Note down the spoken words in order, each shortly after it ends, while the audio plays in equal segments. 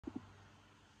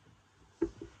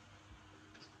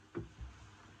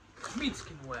Meat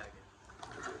Skin Wagon.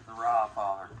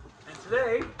 TheRobFather. And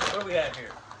today, what do we have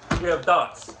here? We have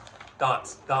dots.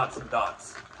 Dots, dots, and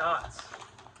dots. Dots.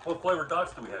 What flavor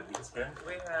dots do we have, Meat Skin?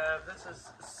 We have, this is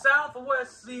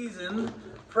Southwest seasoned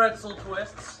pretzel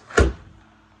twists.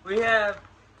 We have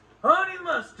honey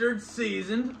mustard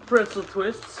seasoned pretzel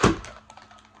twists.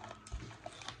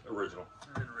 Original.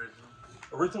 And original.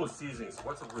 Original seasonings.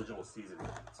 What's original seasoning?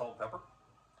 Salt and pepper?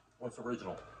 What's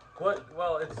original? What?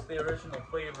 Well, it's the original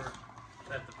flavor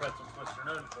that the pretzel twists are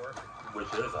known for. Which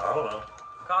is? I don't know.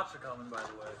 Cops are coming, by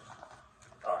the way.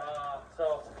 Alright.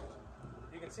 So,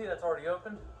 you can see that's already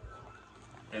opened.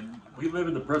 And we live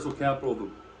in the pretzel capital of the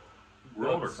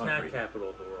world or Snack country? capital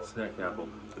of the world. Snack capital.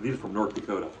 And these are from North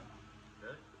Dakota.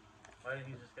 Really? Why didn't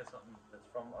you just get something that's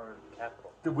from our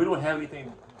capital? Dude, we don't have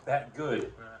anything that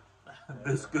good.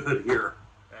 This good here.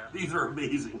 Yeah. These are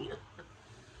amazing.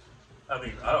 I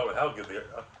mean, I don't know how good they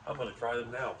are. I'm going to try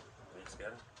them now. Meat Skin.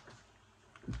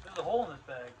 There's a hole in this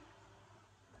bag.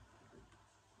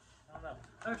 I don't know.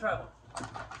 Let me try one.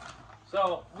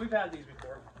 So, we've had these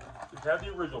before. We've had the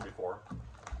original before.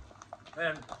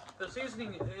 And the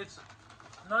seasoning, it's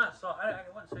not salt. I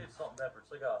wouldn't say it's salt and pepper.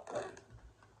 It's like a...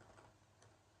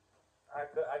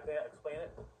 I can't explain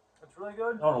it. It's really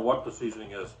good. I don't know what the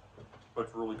seasoning is, but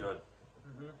it's really good.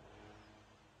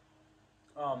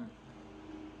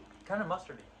 Kind of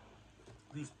mustardy.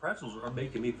 These pretzels are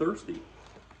making me thirsty.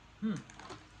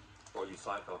 For you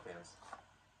Seinfeld fans.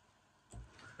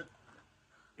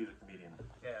 He's a comedian.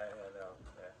 Yeah.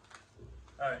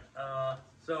 All right.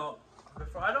 So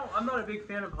before I'm not a big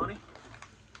fan of honey.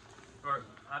 Or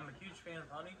I'm a huge fan of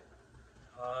honey.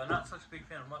 Not such a big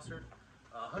fan of mustard.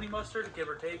 Honey mustard, give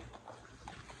or take.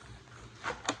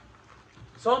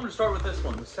 So I'm going to start with this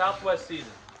one, the Southwest season.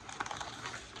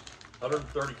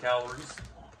 130 calories.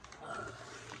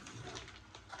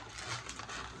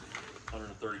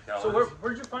 130 calories. So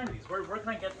where'd you find these? Where can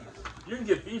I get these? You can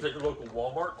get these at your local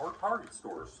Walmart or Target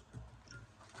stores.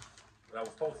 That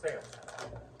was both Sam's.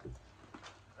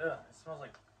 Ugh, it smells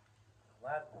like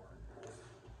ladboard.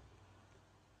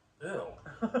 Ew.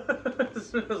 It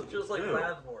smells just like Ew.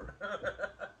 ladboard.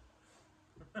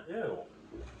 Ew.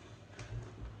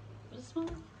 What does it smell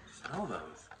like? Smell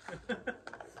those.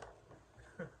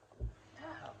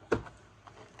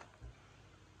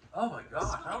 Oh my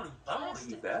gosh, I don't want to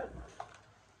eat that.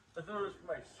 I thought it was for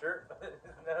my shirt, but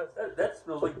no, That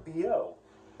smells like B.O.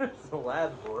 it's the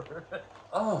ladboard.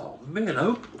 Oh man, I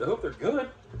hope they're good.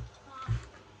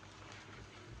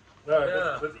 All right,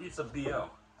 Yeah. let's eat some B.O.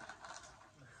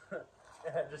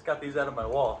 I just got these out of my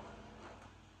wall.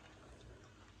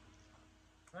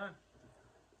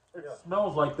 It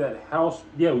smells like that house.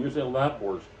 Yeah, you're saying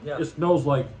ladboards. Yeah. It smells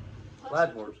like,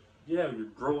 Ladboards. yeah,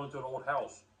 you drove into an old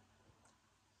house.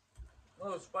 A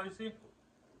little spicy.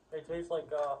 They taste like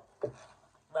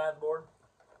ladboard.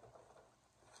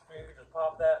 You can just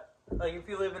pop that. Like if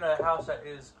you live in a house that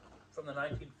is from the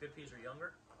 1950s or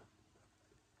younger,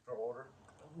 or older.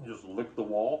 You just lick the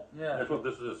wall. Yeah. That's what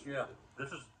this is. Yeah. This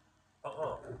is,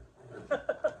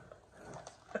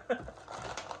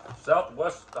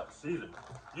 Southwest season.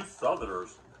 You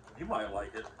Southerners, you might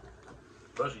like it.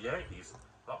 Those Yankees,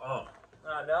 Now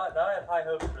I have high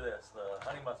hopes for this, the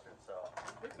honey mustard. So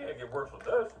it can't get worse than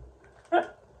this.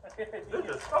 This is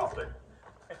disgusting.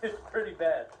 it's pretty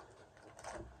bad.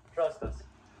 Trust us.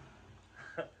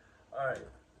 All right.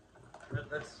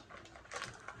 That's.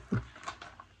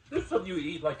 This is something you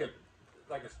eat like a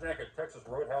snack at Texas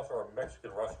Roadhouse or a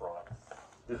Mexican restaurant.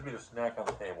 This would be the snack on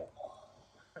the table.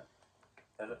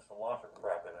 And it's cilantro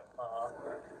crap in it.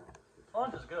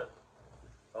 Cilantro is good.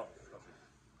 Oh, disgusting.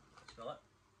 Smell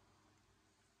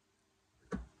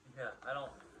it? Yeah, I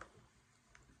don't.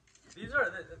 These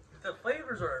are the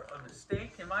flavors are a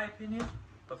mistake in my opinion.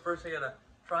 But first I gotta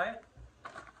try it.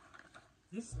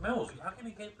 These smells. How can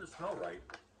you get the smell right?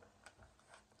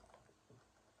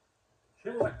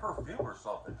 Shit like perfume or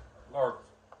something. Or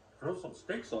throw some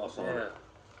steak sauce on it.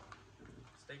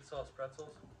 Steak sauce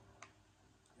pretzels.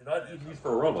 You're not eating these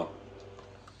for aroma.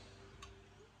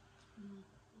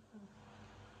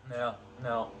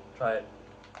 No. Try it.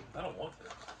 I don't want to.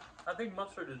 I think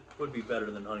mustard would be better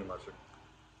than honey mustard.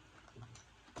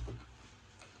 What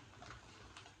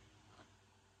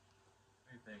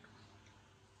do you think?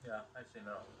 Yeah, I say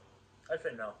no. I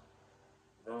say no.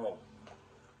 No.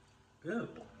 Ew.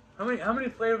 How many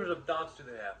flavors of dots do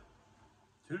they have?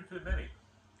 Too many.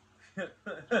 I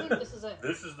think this is it.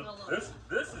 This is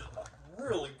this is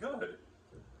really good.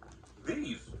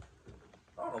 These,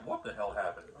 I don't know what the hell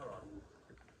happened. Hold on.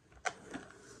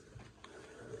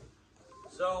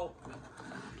 So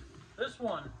this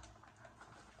one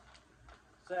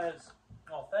says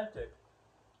authentic,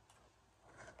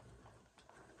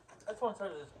 This one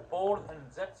says it's bold and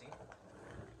zesty.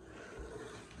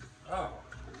 Oh,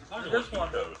 I This don't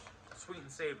one, those. sweet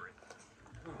and savory.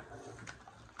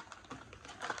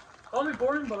 Call me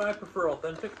boring, but I prefer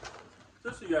authentic.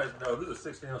 Just so you guys know, this is a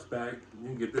 16-ounce bag. You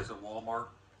can get this at Walmart,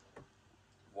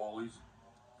 Wally's,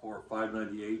 for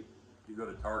 $5.98. You go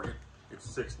to Target, it's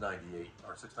 $6.98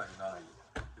 or $6.99.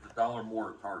 It's $1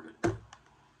 more at Target.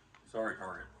 Sorry,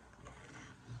 Target.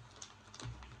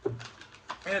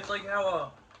 And it's like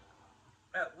how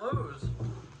at Lowe's,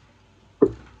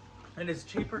 and it's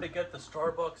cheaper to get the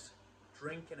Starbucks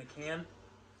drink in a can.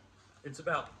 It's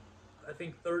about, I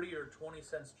think, 30 or 20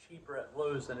 cents cheaper at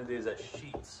Lowe's than it is at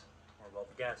Sheetz or about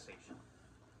the gas station.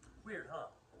 Weird, huh?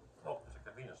 Oh, it's a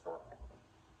convenience store.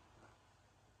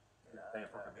 You're paying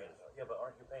for convenience. Yeah, but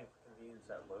aren't you paying for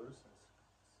convenience at Lowe's since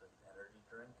it's an energy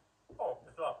drink? Oh,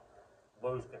 it's not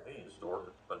Lowe's convenience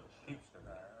store, but Sheetz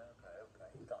convenience.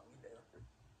 Okay, you got me there.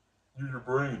 Use your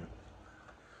brain.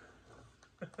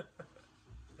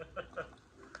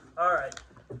 All right,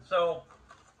 so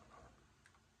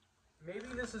maybe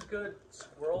this is good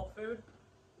squirrel food,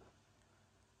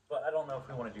 but I don't know if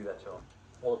we want to do that to them.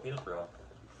 Well, the peanuts are on.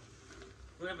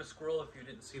 We have a squirrel. If you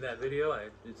didn't see that video,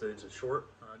 it's a short.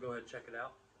 Go ahead and check it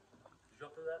out. Did you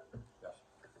up to that? Yes.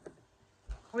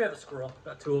 We have a squirrel.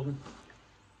 Got two of them.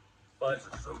 But These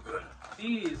are so good.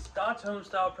 these Dot's Home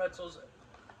Style pretzels,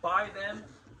 buy them,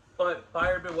 but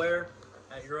buyer beware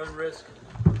at your own risk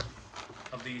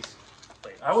of these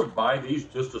flavors. I would buy these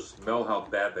just to smell how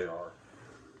bad they are.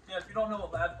 Yeah, if you don't know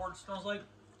what Ladford smells like,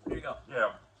 here you go.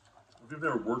 Yeah. If you've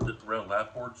never worked it around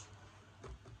lap boards,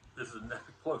 this is the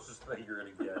closest thing you're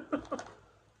going to get.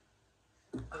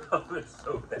 Oh, it's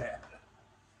so bad.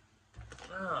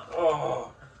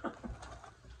 Oh.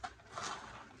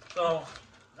 So,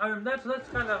 I mean, that's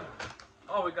kind of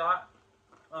all we got.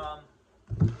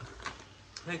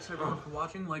 Thanks everyone for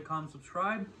watching. Like, comment,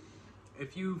 subscribe.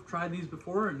 If you've tried these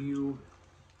before and you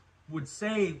would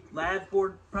say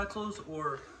Ladford pretzels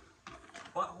or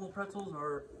butthole pretzels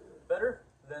are better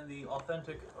than the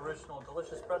authentic, original,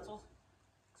 delicious pretzels,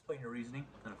 explain your reasoning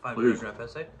in a 5-paragraph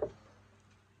essay.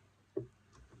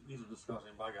 These are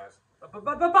disgusting. Bye, guys.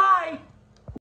 Bye!